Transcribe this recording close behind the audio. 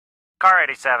Car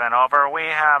 87, over. We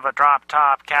have a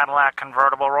drop-top Cadillac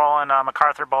convertible rolling on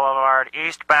MacArthur Boulevard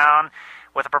eastbound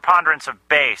with a preponderance of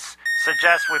bass.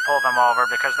 Suggest we pull them over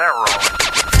because they're rolling.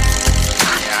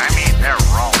 Yeah, I mean, they're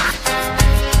rolling.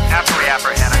 After we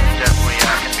apprehend, I suggest we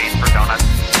convene for donuts.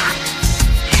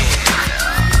 Yeah,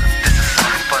 this is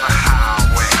something for the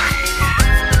highway.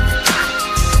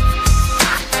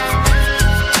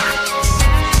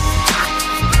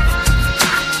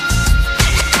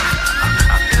 Yeah,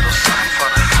 a little something for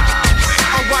the highway.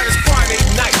 Alright, it's Friday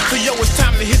night, so yo, it's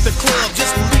time to hit the club.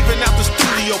 Just leaving out the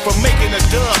studio for making a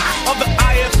dub of the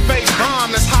IFA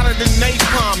bomb that's hotter than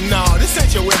napalm. Nah, this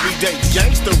ain't your everyday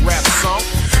gangster rap song.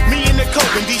 Me and the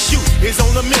Coke and D-Shoot is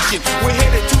on a mission. We're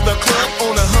headed to the club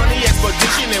on a honey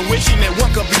expedition and wishing that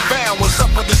one could be found. What's up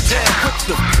with this jam with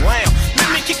the clown? Let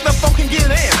me kick the funk and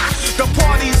get in. The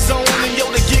party's on and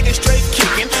yo, the gig is straight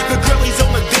kicking. The girlies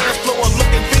on the dance floor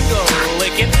looking finger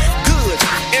licking. Good,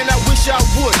 and I wish I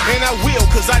would, and I will,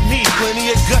 cause I need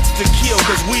plenty of guts to kill,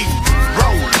 cause we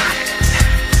rollin'.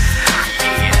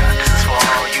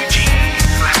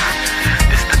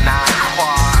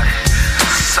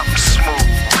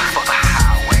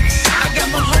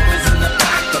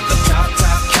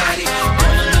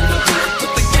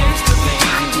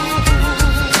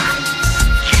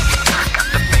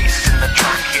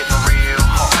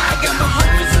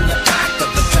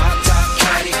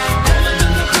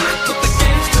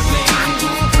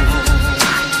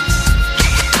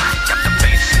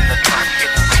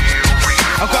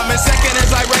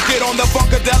 On the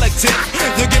funkadelic tip,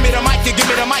 you give me the mic,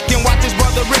 and watch this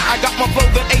brother rip. I got more flow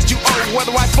than H2O,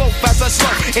 whether I flow fast or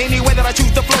slow. Any way that I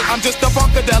choose to flow, I'm just a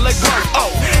funkadelic bro.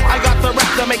 Oh, I got the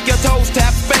rap to make your toes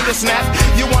tap, finger snap.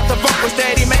 You want the funk with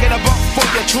steady, making a bump for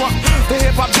your trunk. The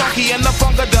hip hop junkie and the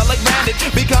funkadelic bandit,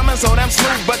 becoming so damn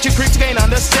smooth, but you creeps can't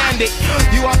understand it.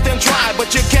 You often try,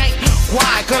 but you can't.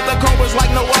 Why? Cause the Cobra's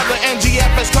like no other.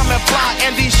 NGF is coming fly,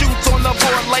 and these shoots on the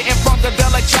board, laying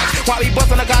funkadelic tracks while he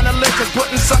bustin' the kind of liquors,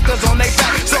 putting suckers on their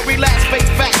back. So relax,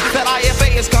 face facts, that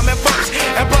IFA is coming first.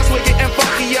 And plus we're getting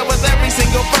funkier with every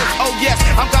single verse. Oh yes,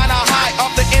 I'm kinda high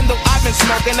off the Indo I've been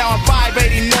smoking. Now I'm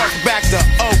 580 north back to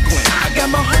Oakland. I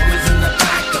got my homies in the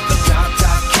back of the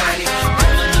drop-top caddy,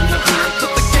 rolling in the hood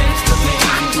with the gangsta lean.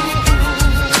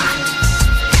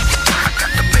 I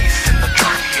got the bass in the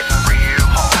trunk hitting real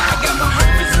hard. I got my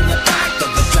homies in the back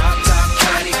of the drop-top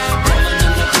caddy, rolling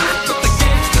in the hood with the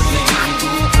gangsta lean.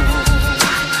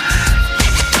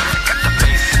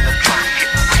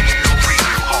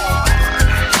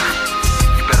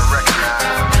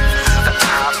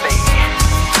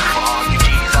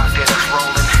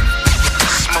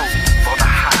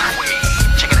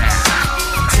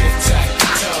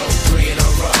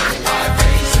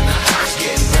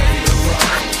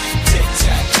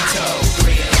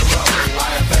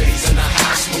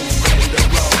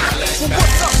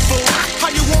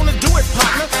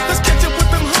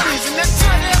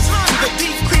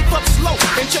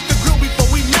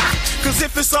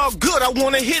 If it's all good, I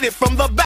wanna hit it from the back.